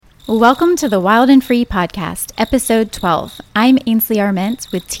Welcome to the Wild and Free Podcast, Episode 12. I'm Ainsley Arment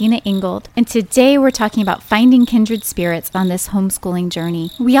with Tina Ingold, and today we're talking about finding kindred spirits on this homeschooling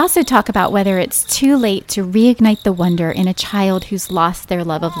journey. We also talk about whether it's too late to reignite the wonder in a child who's lost their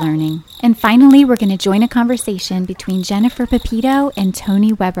love of learning. And finally, we're going to join a conversation between Jennifer Pepito and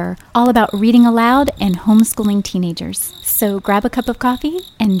Tony Weber, all about reading aloud and homeschooling teenagers. So grab a cup of coffee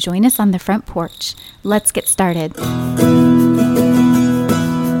and join us on the front porch. Let's get started.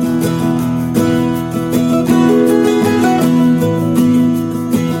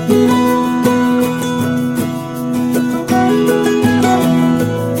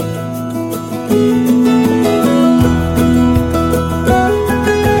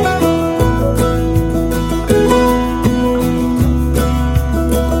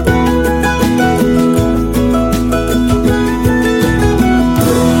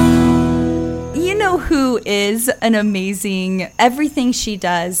 An amazing, everything she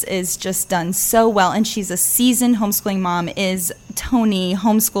does is just done so well, and she's a seasoned homeschooling mom, is Tony,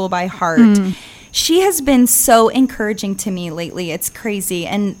 Homeschool by Heart. She has been so encouraging to me lately. It's crazy.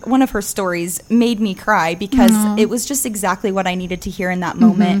 And one of her stories made me cry because it was just exactly what I needed to hear in that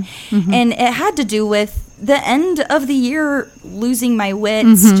moment. And it had to do with the end of the year, losing my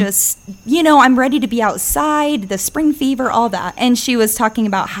wits, just, I'm ready to be outside, the spring fever, all that. And she was talking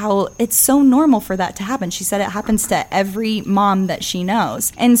about how it's so normal for that to happen. She said it happens to every mom that she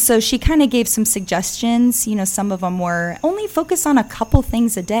knows. And so she kind of gave some suggestions. Some of them were only focus on a couple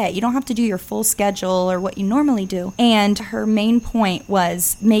things a day. You don't have to do your full schedule or what you normally do. And her main point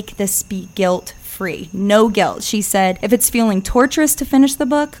was make this be guilt-free. No guilt. She said, if it's feeling torturous to finish the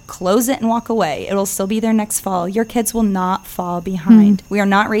book, close it and walk away. It'll still be there next fall. Your kids will not fall behind. We are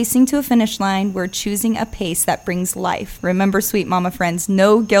not racing to a finish line. We're choosing a pace that brings life. Remember, sweet mama friends,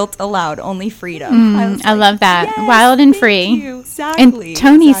 no guilt allowed, only freedom. I love that. Yes, wild and free. Exactly. And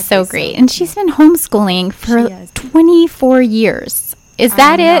Tony's so great. And she's been homeschooling for 24 years. Is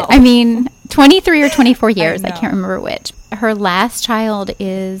that it? I mean, 23 or 24 years. I can't remember which. Her last child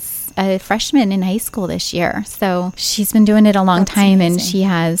is a freshman in high school this year. So she's been doing it a long time, amazing. And she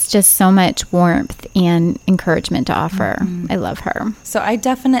has just so much warmth and encouragement to offer. I love her. So I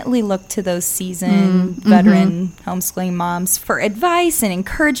definitely look to those seasoned, veteran homeschooling moms for advice and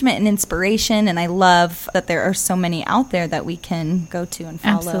encouragement and inspiration. And I love that there are so many out there that we can go to and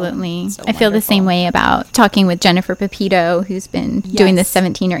follow. Absolutely. So I feel the same way about talking with Jennifer Pepito, who's been doing this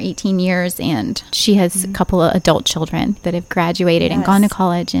 17 or 18 years. And she has a couple of adult children that have graduated and gone to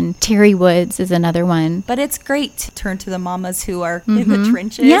college. And Terry Woods is another one. But it's great to turn to the mamas who are in the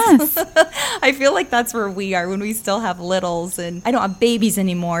trenches. Yes. I feel like that's where we are when we still have littles. And I don't have babies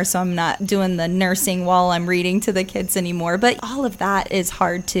anymore, so I'm not doing the nursing while I'm reading to the kids anymore. But all of that is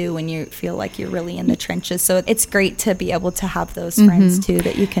hard, too, when you feel like you're really in the trenches. So it's great to be able to have those friends, too,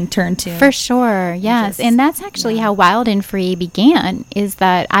 that you can turn to. For sure, yes. And that's actually how Wild and Free began, is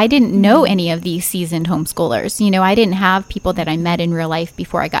that I didn't know any of these seasoned homeschoolers. I didn't have people that I met in real life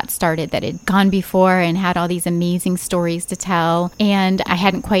before I got started that had gone before and had all these amazing stories to tell. And I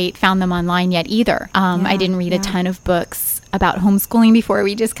hadn't quite found them online yet either. I didn't read a ton of books about homeschooling before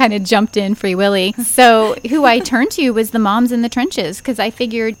we just kind of jumped in free willy. So who I turned to was the moms in the trenches, because I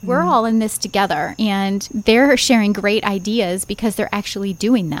figured we're all in this together, and they're sharing great ideas because they're actually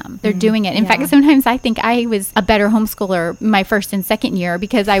doing them. They're doing it. In fact, sometimes I think I was a better homeschooler my first and second year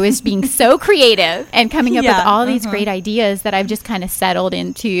because I was being so creative and coming up with all these great ideas that I've just kind of settled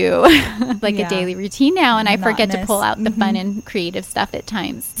into like a daily routine now, and I forget to pull out the fun and creative stuff at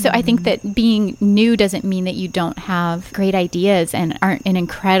times. So I think that being new doesn't mean that you don't have great ideas and aren't an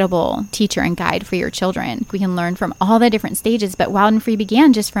incredible teacher and guide for your children. We can learn from all the different stages, but Wild and Free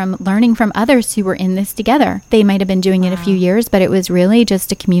began just from learning from others who were in this together. They might have been doing it a few years, but it was really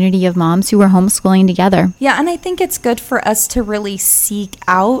just a community of moms who were homeschooling together. Yeah, and I think it's good for us to really seek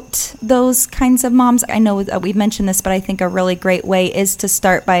out those kinds of moms. I know that we've mentioned this, but I think a really great way is to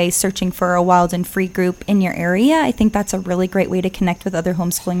start by searching for a Wild and Free group in your area. I think that's a really great way to connect with other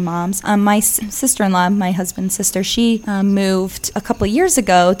homeschooling moms. My sister-in-law, my husband's sister, she moved a couple years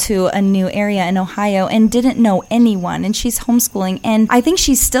ago to a new area in Ohio and didn't know anyone, and she's homeschooling, and I think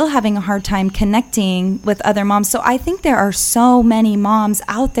she's still having a hard time connecting with other moms. So I think there are so many moms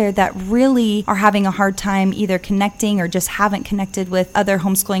out there that really are having a hard time either connecting or just haven't connected with other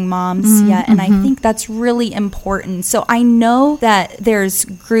homeschooling moms yet, and I think that's really important. So I know that there's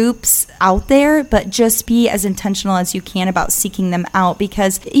groups out there, but just be as intentional as you can about seeking them out,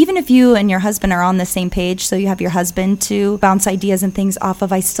 because even if you and your husband are on the same page, so you have your husband to to bounce ideas and things off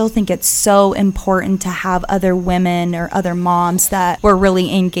of, I still think it's so important to have other women or other moms that we're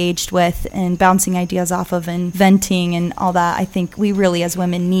really engaged with and bouncing ideas off of and venting and all that. I think we really as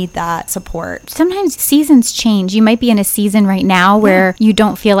women need that support. Sometimes seasons change. You might be in a season right now where you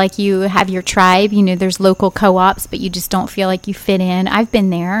don't feel like you have your tribe. You know, there's local co-ops, but you just don't feel like you fit in. I've been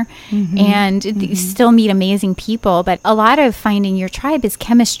there and you still meet amazing people, but a lot of finding your tribe is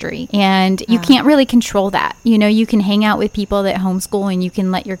chemistry, and you can't really control that. You know, you can hang out with people that homeschool and you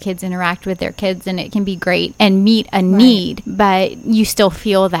can let your kids interact with their kids, and it can be great and meet a need, but you still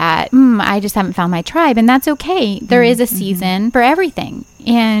feel that, I just haven't found my tribe, and that's okay. There is a season for everything.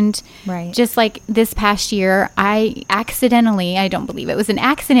 And just like this past year, I don't believe it was an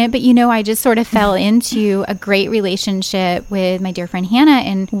accident, but I just sort of fell into a great relationship with my dear friend Hannah,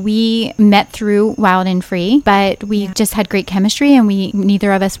 and we met through Wild and Free, but we just had great chemistry, and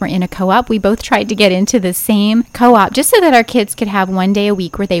neither of us were in a co-op. We both tried to get into the same co-op just so that our kids could have one day a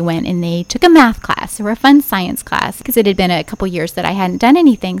week where they went and they took a math class or a fun science class, because it had been a couple years that I hadn't done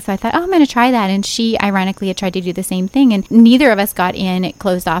anything. So I thought, I'm going to try that. And she ironically had tried to do the same thing, and neither of us got in. It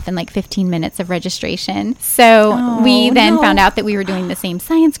closed off in like 15 minutes of registration. So we then found out that we were doing the same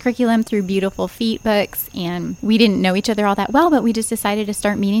science curriculum through Beautiful Feet books, and we didn't know each other all that well, but we just decided to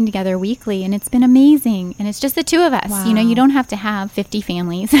start meeting together weekly, and it's been amazing. And it's just the two of us. Wow. You don't have to have 50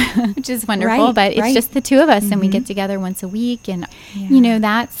 families, which is wonderful, but it's just the two of us, and we get together once a week, and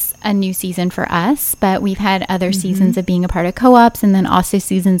that's a new season for us. But we've had other seasons of being a part of co-ops, and then also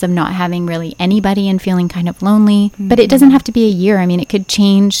seasons of not having really anybody and feeling kind of lonely. But it doesn't have to be a year. I mean, it could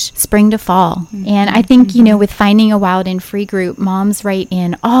change spring to fall. And I think, with finding a Wild and Free group, moms write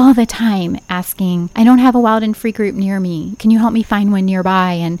in all the time asking, I don't have a Wild and Free group near me. Can you help me find one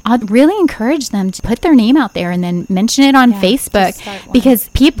nearby? And I'll really encourage them to put their name out there and then mention it on Facebook, because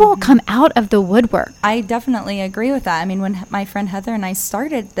people come out of the woodwork. I definitely agree with that. I mean, when my friend Heather and I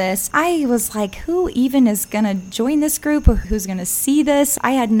started this, I was like, who even is going to join this group, or who's going to see this?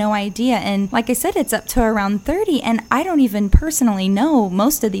 I had no idea. And like I said, it's up to around 30, and I don't even personally know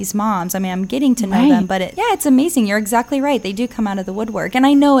most of these moms. I mean, I'm getting to know them, but it's amazing. You're exactly right. They do come out of the woodwork. And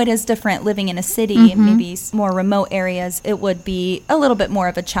I know it is different living in a city, and maybe more remote areas. It would be a little bit more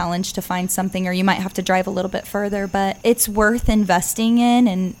of a challenge to find something, or you might have to drive a little bit further, but it's worth investing in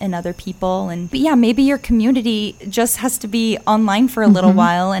and other people. But maybe your community just has to be online for a little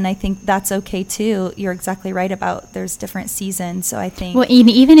while, and I think that's okay too. You're exactly right about there's different seasons. So I think, well,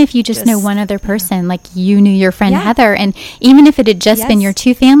 even if you just know one other person, like you knew your friend Heather, and even if it had just been your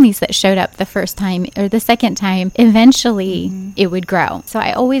two families that showed up the first time or the second time, eventually it would grow. So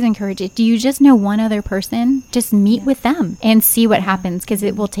I always encourage it. Do you just know one other person? Just meet with them and see what happens, because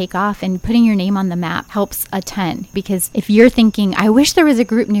it will take off, and putting your name on the map helps a ton. Because if you're thinking, I wish there was a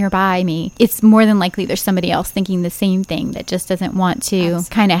group nearby me, it's more than likely there's somebody else thinking the same thing that just doesn't want to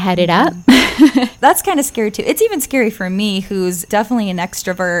kind of head it up. That's kind of scary too. It's even scary for me, who's definitely an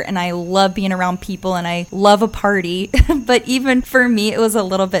extrovert, and I love being around people, and I love a party. But even for me, it was a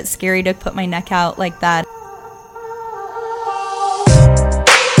little bit scary to put my neck out like that.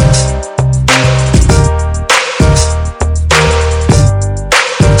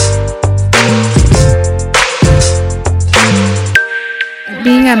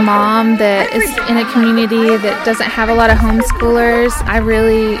 Being a mom that is in a community that doesn't have a lot of homeschoolers, I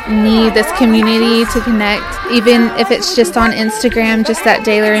really need this community to connect, even if it's just on Instagram, just that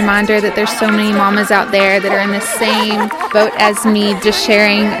daily reminder that there's so many mamas out there that are in the same boat as me, just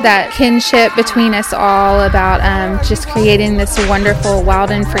sharing that kinship between us all about just creating this wonderful Wild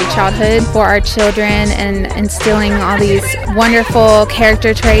and Free childhood for our children, and instilling all these wonderful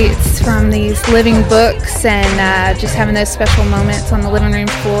character traits from these living books, and just having those special moments on the living room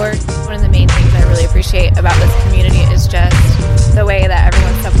floor. One of the main things I really appreciate about this community is just the way that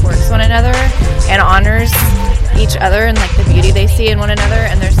everyone supports one another and honors each other, and like the beauty they see in one another,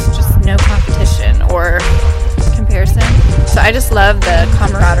 and there's just no competition or comparison. So I just love the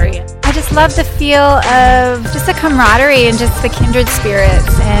camaraderie. I just love the feel of just the camaraderie and just the kindred spirits,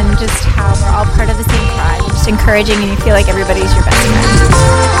 and just how we're all part of the same tribe. Just encouraging, and you feel like everybody's your best friend.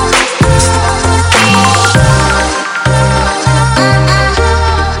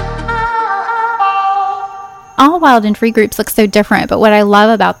 All Wild and Free groups look so different, but what I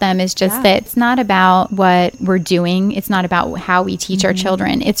love about them is just that it's not about what we're doing. It's not about how we teach our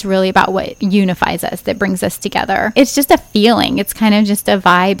children. It's really about what unifies us, that brings us together. It's just a feeling. It's kind of just a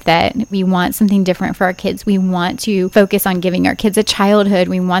vibe that we want something different for our kids. We want to focus on giving our kids a childhood.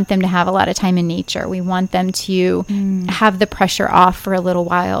 We want them to have a lot of time in nature. We want them to have the pressure off for a little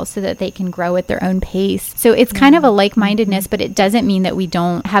while so that they can grow at their own pace. So it's kind of a like-mindedness, but it doesn't mean that we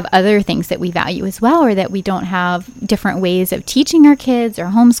don't have other things that we value as well, or that we don't have have different ways of teaching our kids or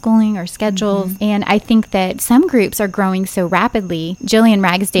homeschooling or schedules. And I think that some groups are growing so rapidly. Jillian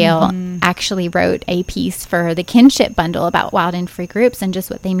Ragsdale actually wrote a piece for the Kinship Bundle about Wild and Free groups and just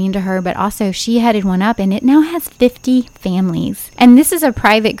what they mean to her. But also she headed one up and it now has 50 families. And this is a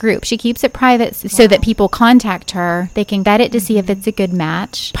private group. She keeps it private so that people contact her. They can vet it to see if it's a good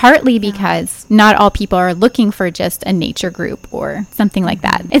match. Partly because not all people are looking for just a nature group or something like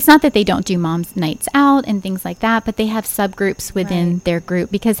that. It's not that they don't do mom's nights out and things like that, but they have subgroups within their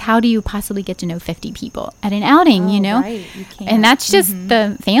group, because how do you possibly get to know 50 people at an outing, you know? Right. You can't. And that's just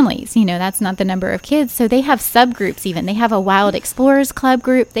the families, you know, that's not the number of kids. So they have subgroups even. They have a Wild Explorers Club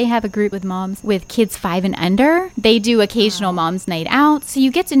group. They have a group with moms with kids 5 and under. They do occasional mom's night out. So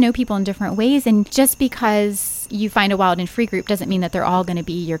you get to know people in different ways. And just because you find a Wild and Free group doesn't mean that they're all going to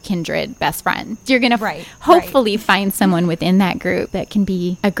be your kindred best friend. You're going to hopefully find someone within that group that can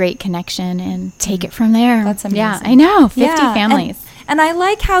be a great connection and take it from there. That's amazing. Yeah, I know. 50 families. And I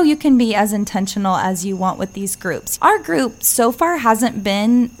like how you can be as intentional as you want with these groups. Our group so far hasn't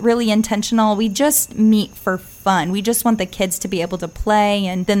been really intentional. We just meet for fun. We just want the kids to be able to play,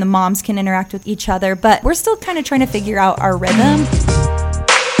 and then the moms can interact with each other. But we're still kind of trying to figure out our rhythm.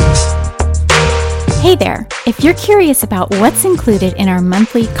 Hey there! If you're curious about what's included in our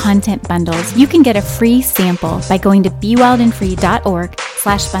monthly content bundles, you can get a free sample by going to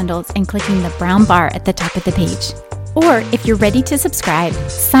bewildandfree.org/bundles and clicking the brown bar at the top of the page. Or if you're ready to subscribe,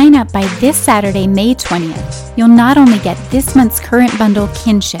 sign up by this Saturday, May 20th. You'll not only get this month's current bundle,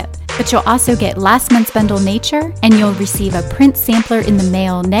 Kinship, but you'll also get last month's bundle, Nature, and you'll receive a print sampler in the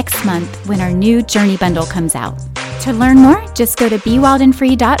mail next month when our new Journey bundle comes out. To learn more, just go to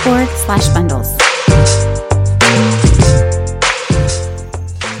bewildandfree.org/bundles.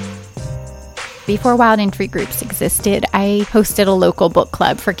 Before Wild and Free groups existed, I hosted a local book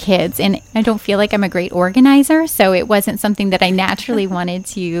club for kids, and I don't feel like I'm a great organizer, so it wasn't something that I naturally wanted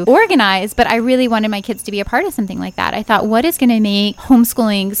to organize, but I really wanted my kids to be a part of something like that. I thought, what is going to make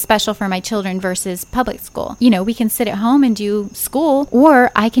homeschooling special for my children versus public school? You know, we can sit at home and do school,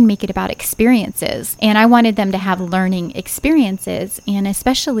 or I can make it about experiences, and I wanted them to have learning experiences, and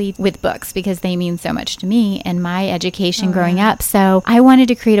especially with books, because they mean so much to me and my education growing up. So I wanted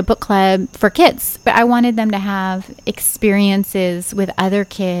to create a book club for kids, but I wanted them to have experiences with other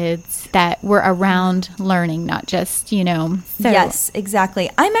kids that were around learning, not just, you know. Yes, exactly.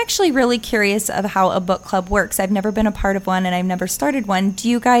 I'm actually really curious of how a book club works. I've never been a part of one, and I've never started one. Do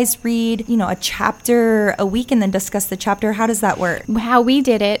you guys read, you know, a chapter a week and then discuss the chapter? How does that work? How we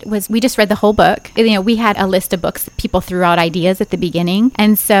did it was we just read the whole book. You know, we had a list of books. People threw out ideas at the beginning.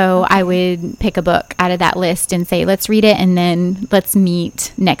 And so I would pick a book out of that list and say, let's read it, and then let's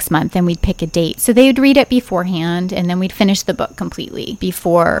meet next month, and we'd pick a date. So they would read it beforehand, and then we'd finish the book completely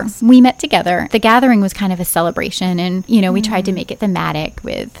before we met together. The gathering was kind of a celebration, and, you know, we tried to make it thematic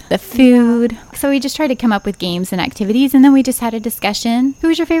with the food. So we just tried to come up with games and activities, and then we just had a discussion. Who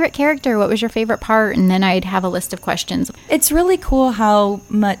was your favorite character? What was your favorite part? And then I'd have a list of questions. It's really cool how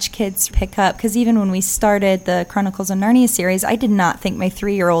much kids pick up, because even when we started the Chronicles of Narnia series, I did not think my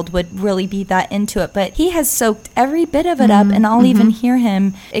 3-year-old would really be that into it, but he has soaked every bit of it up, and I'll even hear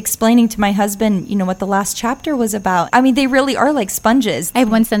him explaining to my husband, you know, what the last chapter was about. I mean, they really are like sponges. I have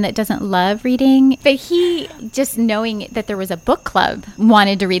one son that doesn't love reading, but he, just knowing that there was a book club,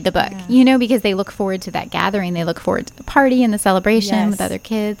 wanted to read the book, you know, because they look forward to that gathering. They look forward to the party and the celebration with other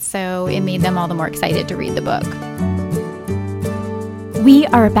kids. So it made them all the more excited to read the book. We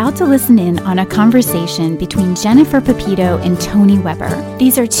are about to listen in on a conversation between Jennifer Pepito and Tony Weber.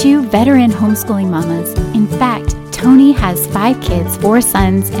 These are 2 veteran homeschooling mamas. In fact, Tony has 5 kids, 4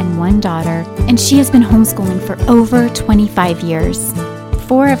 sons and 1 daughter, and she has been homeschooling for over 25 years.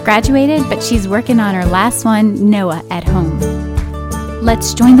 4 have graduated, but she's working on her last one, Noah, at home.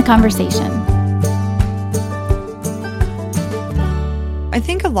 Let's join the conversation. I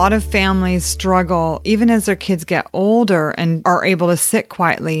think a lot of families struggle, even as their kids get older and are able to sit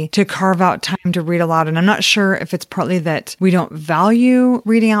quietly, to carve out time to read aloud. And I'm not sure if it's partly that we don't value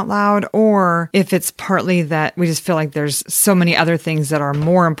reading out loud, or if it's partly that we just feel like there's so many other things that are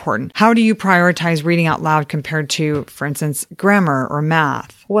more important. How do you prioritize reading out loud compared to, for instance, grammar or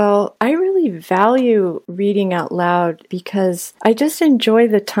math? Well, I really value reading out loud because I just enjoy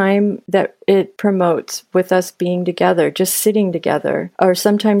the time that it promotes with us being together, just sitting together. Or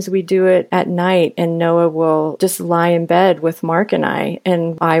sometimes we do it at night and Noah will just lie in bed with Mark and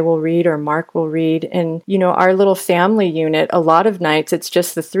I will read or Mark will read. And, our little family unit, a lot of nights, it's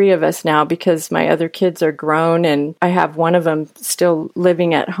just the three of us now because my other kids are grown and I have one of them still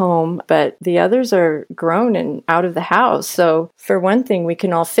living at home, but the others are grown and out of the house. So for one thing, we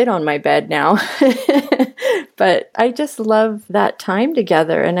can all fit on my bed now. But I just love that time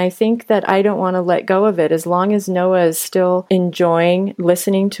together. And I think that I don't want to let go of it. As long as Noah is still enjoying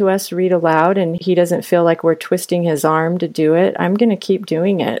listening to us read aloud and he doesn't feel like we're twisting his arm to do it, I'm going to keep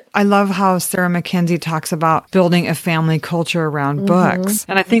doing it. I love how Sarah Mackenzie talks about building a family culture around books.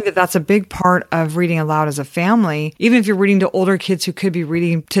 And I think that that's a big part of reading aloud as a family. Even if you're reading to older kids who could be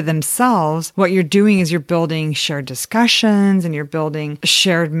reading to themselves, what you're doing is you're building shared discussions and you're building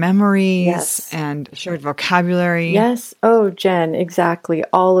shared memories and shared vocabulary. Yes. Oh, Jen, exactly.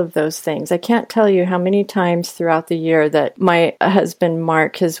 All of those things. I can't tell you how many times throughout the year that my husband,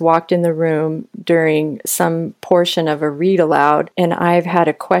 Mark, has walked in the room during some portion of a read aloud and I've had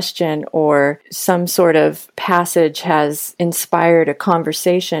a question or some sort of passage has inspired a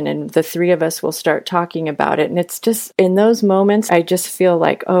conversation and the three of us will start talking about it. And it's just in those moments, I just feel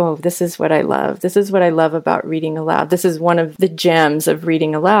like, oh, this is what I love. This is what I love about reading aloud. This is one of the gems of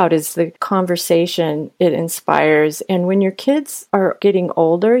reading aloud is the conversation it inspires. And when your kids are getting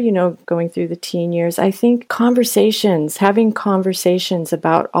older, going through the teen years, I think having conversations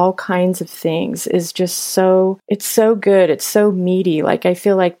about all kinds of things is just it's so good. It's so meaty. Like I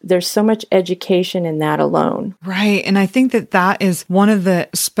feel like there's so much education in that alone. Right. And I think that is one of the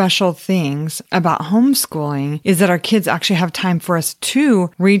special things about homeschooling is that our kids actually have time for us to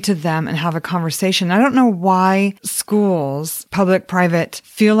read to them and have a conversation. I don't know why schools, public, private,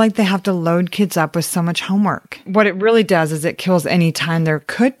 feel like they have to load kids up with so much homework. What it really does is it kills any time there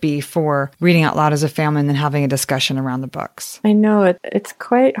could be for reading out loud as a family and then having a discussion around the books. I know it's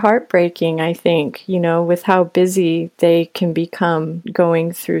quite heartbreaking, I think, with how busy they can become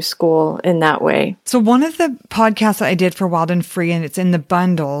going through school in that way. So one of the podcasts that I did for Wild and Free, and it's in the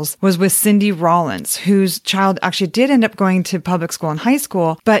bundles, was with Cindy Rollins, whose child actually did end up going to public school and high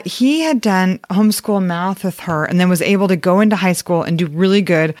school, but he had done homeschool math with her and then was able to go into high school and do really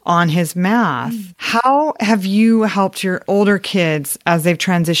good on his math. How have you helped your older kids as they've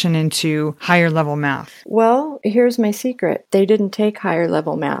transitioned into higher level math? Well, here's my secret. They didn't take higher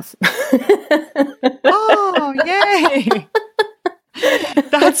level math. Oh, yay!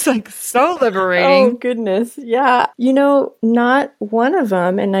 That's like so liberating. Oh, goodness. Yeah. Not one of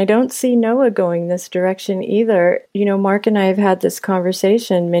them, and I don't see Noah going this direction either. Mark and I have had this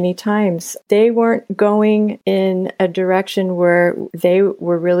conversation many times. They weren't going in a direction where they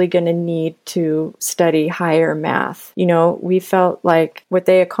were really going to need to study higher math. We felt like what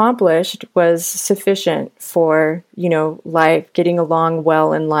they accomplished was sufficient for, life, getting along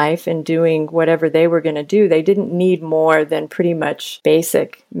well in life and doing whatever they were going to do. They didn't need more than pretty much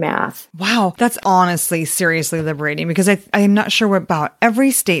basic math. Wow. That's honestly seriously liberating because I am not sure about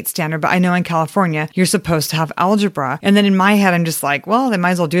every state standard, but I know in California, you're supposed to have algebra. And then in my head, I'm just like, well, they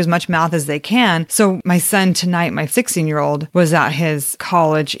might as well do as much math as they can. So my son tonight, my 16-year-old, was at his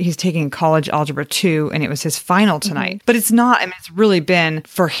college. He's taking college algebra 2 and it was his final tonight. But it's not, it's really been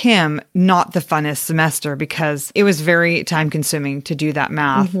for him, not the funnest semester because it was very time consuming to do that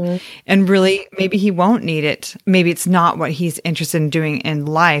math. And really, maybe he won't need it. Maybe it's not what he's interested in doing in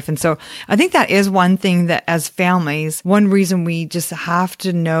life. And so I think that is one thing that as families, one reason we just have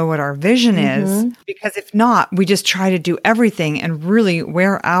to know what our vision is, because if not, we just try to do everything and really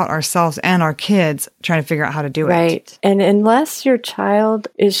wear out ourselves and our kids trying to figure out how to do it. Right. And unless your child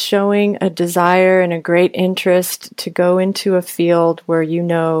is showing a desire and a great interest to go into a field where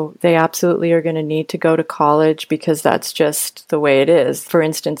they absolutely are going to need to go to college because that's just the way it is. For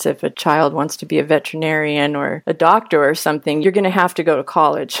instance, if a child wants to be a veterinarian or a doctor or something, you're going to have to go to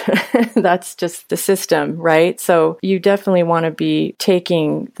college. That's just the system, right? So you definitely want to be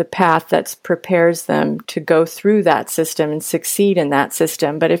taking the path that prepares them to go through that system and succeed in that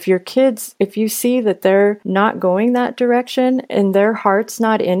system. But if your kids, if you see that they're not going that direction and their heart's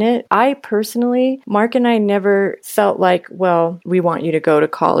not in it, I personally, Mark and I never felt like, well, we want you to go to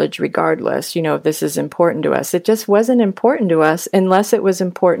college regardless, this is important to us. It just wasn't important to us unless it was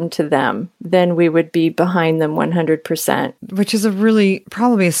important to them. Then we would be behind them 100%. Which is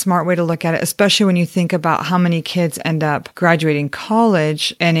probably a smart way to look at it, especially when you think about how many kids end up graduating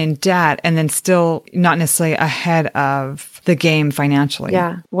college and in debt and then still not necessarily ahead of the game financially.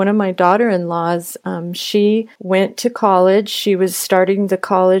 Yeah. One of my daughter-in-laws, she went to college. She was starting the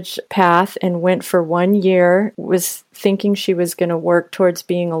college path and went for 1 year, was thinking she was going to work towards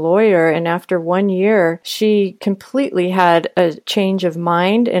being a lawyer. And after 1 year, she completely had a change of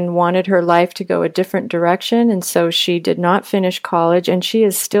mind and wanted her life to go a different direction. And so she did not finish college, and she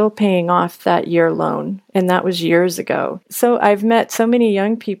is still paying off that year loan. And that was years ago. So I've met so many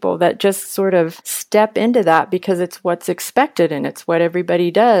young people that just sort of step into that because it's what's expected and it's what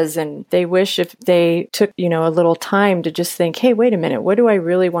everybody does. And they wish if they took, a little time to just think, hey, wait a minute, what do I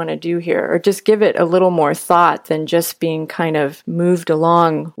really want to do here? Or just give it a little more thought than just being kind of moved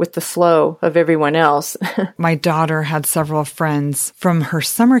along with the flow of everyone else. My daughter had several friends from her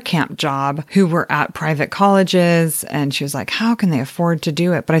summer camp job who were at private colleges, and she was like, how can they afford to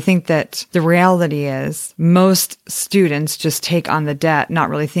do it? But I think that the reality is most students just take on the debt, not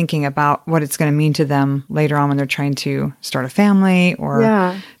really thinking about what it's going to mean to them later on when they're trying to start a family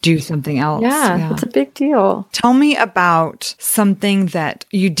or do something else. Yeah, it's a big deal. Tell me about something that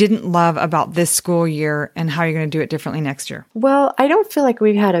you didn't love about this school year and how you're going to do it differently next year. Well, I don't feel like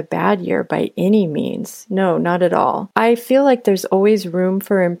we've had a bad year by any means. No, not at all. I feel like there's always room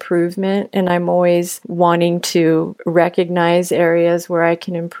for improvement, and I'm always wanting to recognize areas where I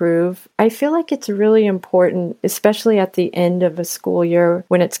can improve. I feel like it's really important, especially at the end of a school year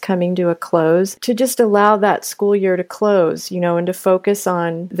when it's coming to a close, to just allow that school year to close, and to focus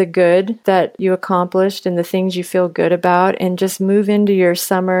on the good that you accomplished and the things you feel good about, and just move into your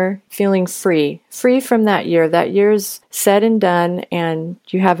summer feeling free from that year. That year's said and done, and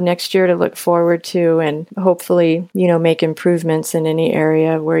you have next year to look forward to, and hopefully, make improvements in any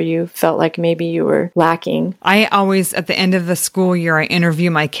area where you felt like maybe you were lacking. I always, at the end of the school year, I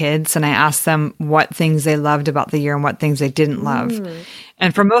interview my kids and I ask them what things they loved about the year and what things they didn't love.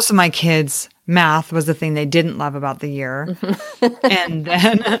 And for most of my kids, math was the thing they didn't love about the year.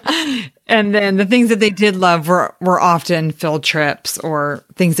 and then the things that they did love were often field trips or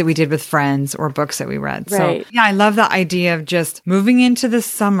things that we did with friends or books that we read. Right. So yeah, I love the idea of just moving into the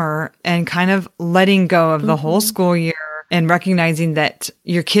summer and kind of letting go of the whole school year and recognizing that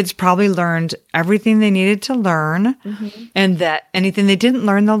your kids probably learned everything they needed to learn and that anything they didn't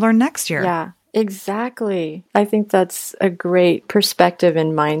learn, they'll learn next year. Yeah. Exactly. I think that's a great perspective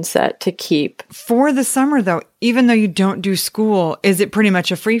and mindset to keep. For the summer, though, even though you don't do school, is it pretty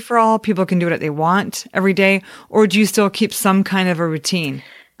much a free-for-all? People can do what they want every day? Or do you still keep some kind of a routine?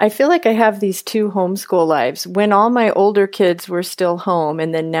 I feel like I have these two homeschool lives. When all my older kids were still home,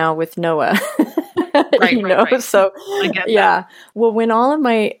 and then now with Noah. Right. So yeah. Well, when all of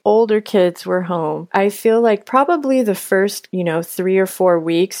my older kids were home, I feel like probably the first, 3 or 4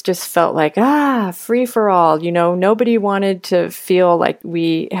 weeks just felt like, free for all, nobody wanted to feel like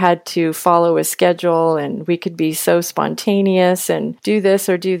we had to follow a schedule and we could be so spontaneous and do this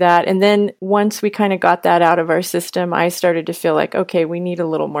or do that. And then once we kind of got that out of our system, I started to feel like, okay, we need a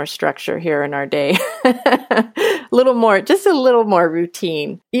little more structure here in our day, just a little more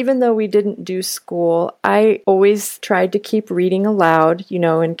routine. Even though we didn't do school, I always tried to keep reading aloud,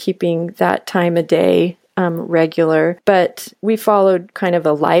 and keeping that time of day regular, but we followed kind of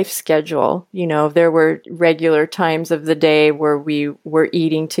a life schedule. There were regular times of the day where we were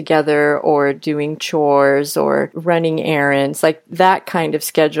eating together or doing chores or running errands. Like that kind of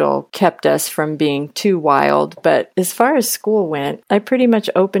schedule kept us from being too wild. But as far as school went, I pretty much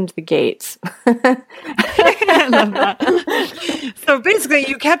opened the gates. I love that. So basically,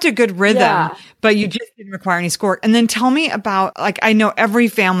 you kept a good rhythm, but you just didn't require any schoolwork. And then tell me about, I know every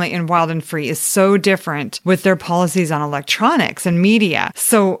family in Wild and Free is so different with their policies on electronics and media.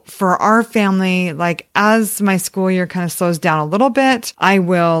 So for our family, as my school year kind of slows down a little bit, I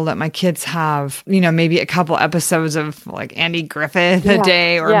will let my kids have, maybe a couple episodes of Andy Griffith a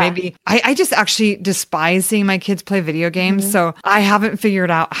day, or maybe I just actually despise seeing my kids play video games. So I haven't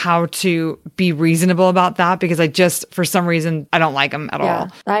figured out how to be reasonable about that because for some reason, I don't like them at all.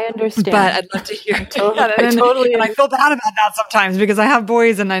 I understand. But I'd love to hear. I totally. And I feel bad about that sometimes because I have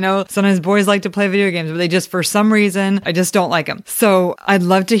boys and I know sometimes boys like to play video games, but they just, for some reason, I just don't like them. So I'd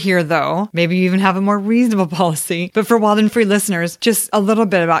love to hear, though, maybe you even have a more reasonable policy. But for Wild and Free listeners, just a little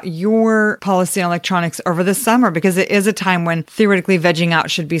bit about your policy on electronics over the summer, because it is a time when theoretically vegging out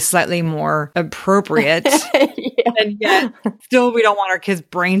should be slightly more appropriate. And yet, still, we don't want our kids'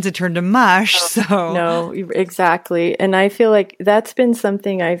 brains to turn to mush. So no, Exactly. And I feel like that's been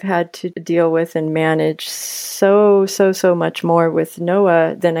something I've had to deal with and manage so much more with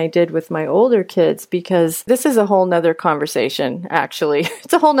Noah than I did with my older kids, because this is a whole nother conversation, actually.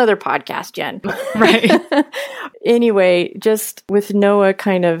 It's a whole nother podcast, Jen. Right. Anyway, just with Noah,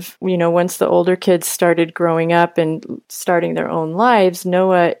 kind of, once the older kids started growing up and starting their own lives,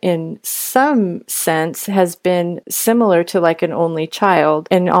 Noah, in some sense, has been similar to like an only child.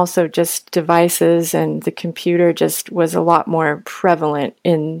 And also just devices and the computer just was a lot more prevalent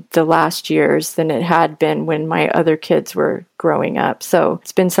in the last years than it had been when my other kids were growing up. So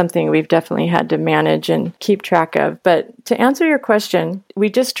it's been something we've definitely had to manage and keep track of. But to answer your question, we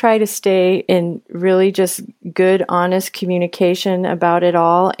just try to stay in really just good, honest communication about it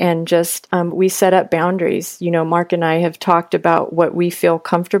all. And just, we set up boundaries. Mark and I have talked about what we feel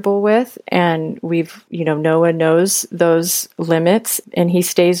comfortable with. And we've, Noah knows those limits and he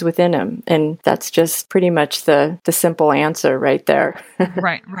stays within them. And that's just pretty much the simple answer right there.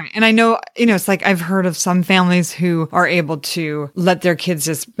 Right. And I know, it's like I've heard of some families who are able to let their kids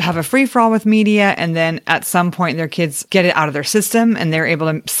just have a free for all with media. And then at some point their kids get it out of their system and they're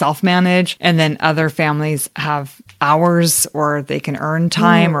able to self-manage. And then other families have hours or they can earn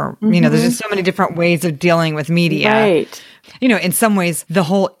time or, there's just so many different ways of dealing with media. Right. In some ways, the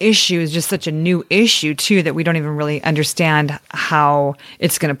whole issue is just such a new issue, too, that we don't even really understand how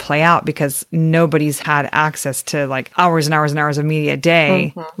it's going to play out because nobody's had access to like hours and hours and hours of media a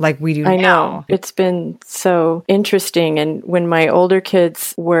day like we do now. I know. It's been so interesting. And when my older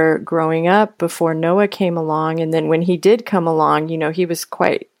kids were growing up before Noah came along, and then when he did come along, he was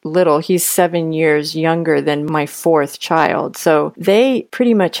quite little. He's 7 years younger than my fourth child. So they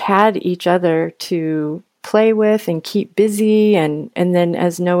pretty much had each other to play with and keep busy. And then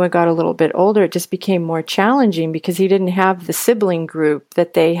as Noah got a little bit older, it just became more challenging because he didn't have the sibling group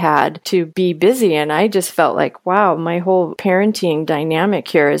that they had to be busy. And I just felt like, wow, my whole parenting dynamic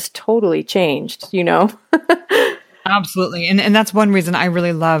here has totally changed, Absolutely. And that's one reason I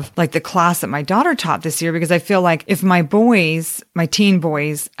really love like the class that my daughter taught this year, because I feel like if my boys, my teen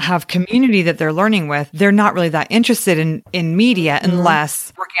boys, have community that they're learning with, they're not really that interested in media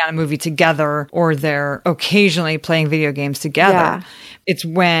unless working on a movie together or they're occasionally playing video games together. Yeah. It's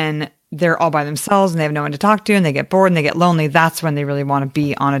when they're all by themselves and they have no one to talk to and they get bored and they get lonely. That's when they really want to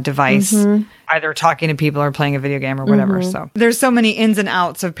be on a device, either talking to people or playing a video game or whatever. So there's so many ins and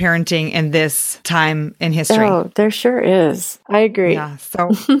outs of parenting in this time in history. Oh, there sure is. I agree. Yeah.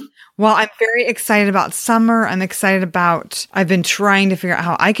 So, well, I'm very excited about summer. I've been trying to figure out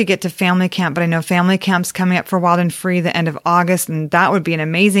how I could get to family camp, but I know family camp's coming up for Wild and Free the end of August. And that would be an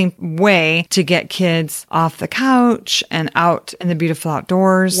amazing way to get kids off the couch and out in the beautiful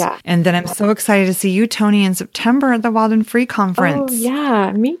outdoors. Yeah. And then I'm so excited to see you, Tony, in September at the Wild and Free conference. Oh,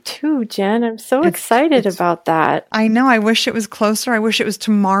 yeah. Me too, Jen. I'm so excited about that. I know. I wish it was closer. I wish it was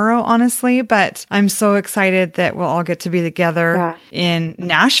tomorrow, honestly, but I'm so excited that we'll all get to be together in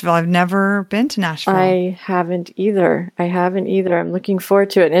Nashville. I've never been to Nashville. I haven't either. I'm looking forward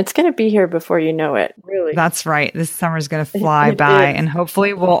to it. And it's going to be here before you know it, really. That's right. This summer is going to fly by. And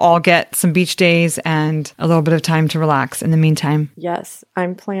hopefully we'll all get some beach days and a little bit of time to relax in the meantime. Yes,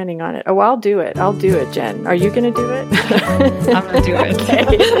 I'm planning on it. Oh, I'll do it. Jen. Are you going to do it? I'm going to do it. Okay.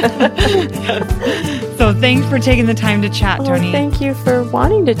 So thanks for taking the time to chat, Tony. Thank you for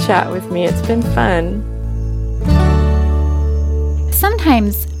wanting to chat with me. It's been fun.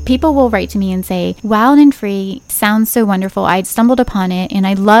 Sometimes people will write to me and say, Wild and Free sounds so wonderful. I stumbled upon it and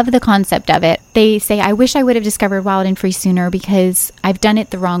I love the concept of it. They say, I wish I would have discovered Wild and Free sooner because I've done it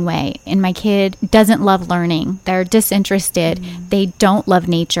the wrong way. And my kid doesn't love learning. They're disinterested. They don't love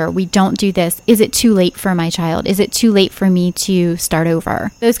nature. We don't do this. Is it too late for my child? Is it too late for me to start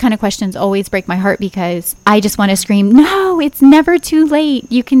over? Those kind of questions always break my heart because I just want to scream, no, it's never too late.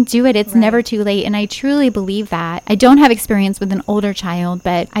 You can do it. It's never too late. And I truly believe that. I don't have experience with an older child,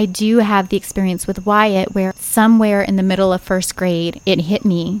 but I do have the experience with Wyatt where somewhere in the middle of first grade, it hit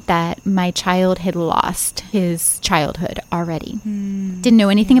me that my child had lost his childhood already. Didn't know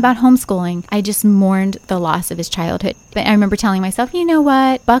anything about homeschooling. I just mourned the loss of his childhood. But I remember telling myself, you know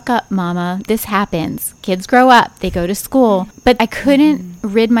what? Buck up, mama. This happens. Kids grow up. They go to school. But I couldn't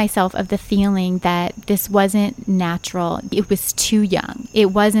rid myself of the feeling that this wasn't natural. It was too young.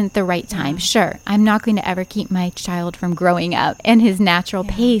 It wasn't the right time. Sure, I'm not going to ever keep my child from growing up in his natural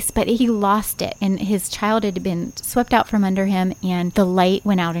pace, but he lost it. And his childhood had been swept out from under him and the light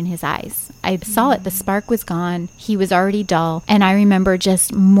went out in his eyes. I saw it. The spark was gone. He was already dull. And I remember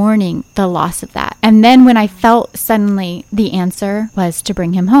just mourning the loss of that. And then when I felt suddenly the answer was to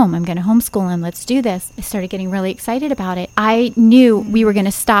bring him home. I'm going to homeschool him. Let's do this. I started getting really excited about it. I knew we were were going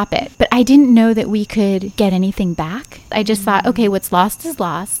to stop it. But I didn't know that we could get anything back. I just thought, okay, what's lost is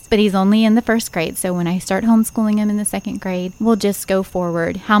lost, but he's only in the first grade. So when I start homeschooling him in the second grade, we'll just go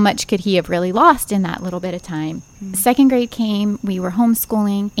forward. How much could he have really lost in that little bit of time? Second grade came, we were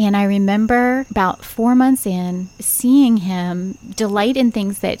homeschooling, and I remember about 4 months in seeing him delight in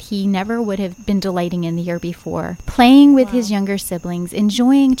things that he never would have been delighting in the year before, playing with his younger siblings,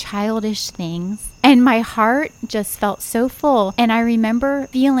 enjoying childish things. And my heart just felt so full. And I remember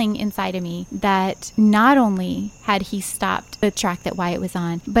feeling inside of me that not only had he stopped the track that Wyatt was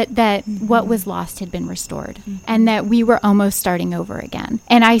on, but that what was lost had been restored and that we were almost starting over again.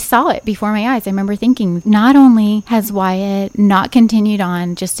 And I saw it before my eyes. I remember thinking, not only has Wyatt not continued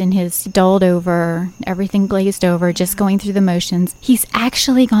on just in his dulled over, everything glazed over, just going through the motions, he's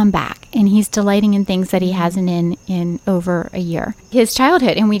actually gone back and he's delighting in things that he hasn't in over a year. His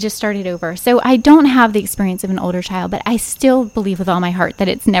childhood, and we just started over. So I don't have the experience of an older child, but I still believe with all my heart that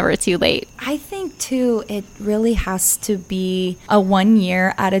it's never too late. I think too, it really has to be a 1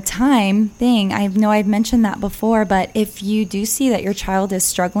 year at a time thing. I know I've mentioned that before, but if you do see that your child is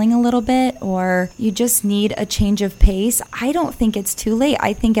struggling a little bit or you just need a change of pace, I don't think it's too late.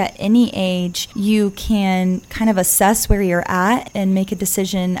 I think at any age you can kind of assess where you're at and make a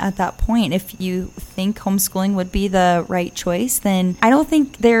decision at that point. If you think homeschooling would be the right choice, then I don't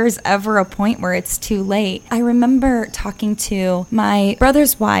think there's ever a point where it's too late. I remember talking to my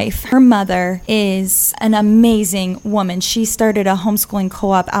brother's wife. Her mother is an amazing woman. She started a homeschooling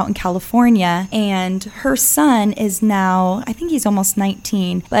co-op out in California, and her son is now, I think he's almost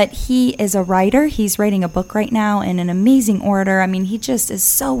 19, but he is a writer. He's writing a book right now in an amazing order. I mean, he just is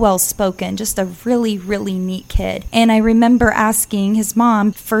so well spoken, just a really, really neat kid. And I remember asking his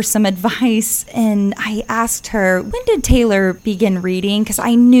mom for some advice, and I asked her, when did Taylor begin reading? Because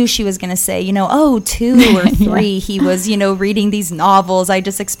I knew she was going to say, 2 or 3, he was, reading these novels. I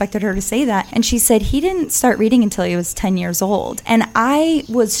just expected her to say that. And she said he didn't start reading until he was 10 years old. And I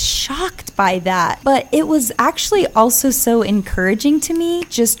was shocked by that. But it was actually also so encouraging to me,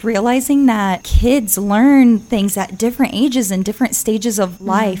 just realizing that kids learn things at different ages and different stages of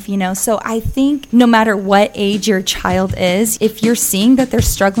life, So I think no matter what age your child is, if you're seeing that they're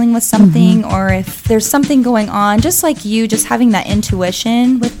struggling with something or if there's something going on, just like you, just having that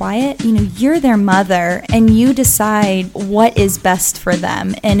intuition with Wyatt, you're their mother and you decide what is best for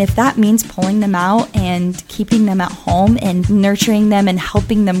them. And if that means pulling them out and keeping them at home and nurturing them and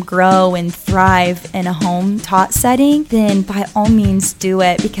helping them grow and thrive in a home taught setting, then by all means do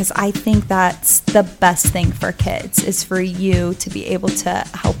it, because I think that's the best thing for kids, is for you to be able to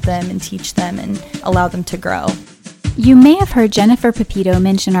help them and teach them and allow them to grow. You may have heard Jennifer Pepito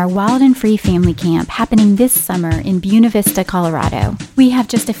mention our Wild and Free Family Camp happening this summer in Buena Vista, Colorado. We have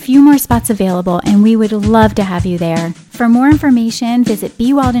just a few more spots available and we would love to have you there. For more information, visit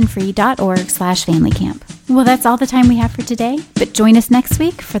bewildandfree.org/familycamp. Well, that's all the time we have for today, but join us next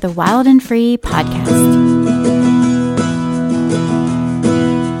week for the Wild and Free podcast.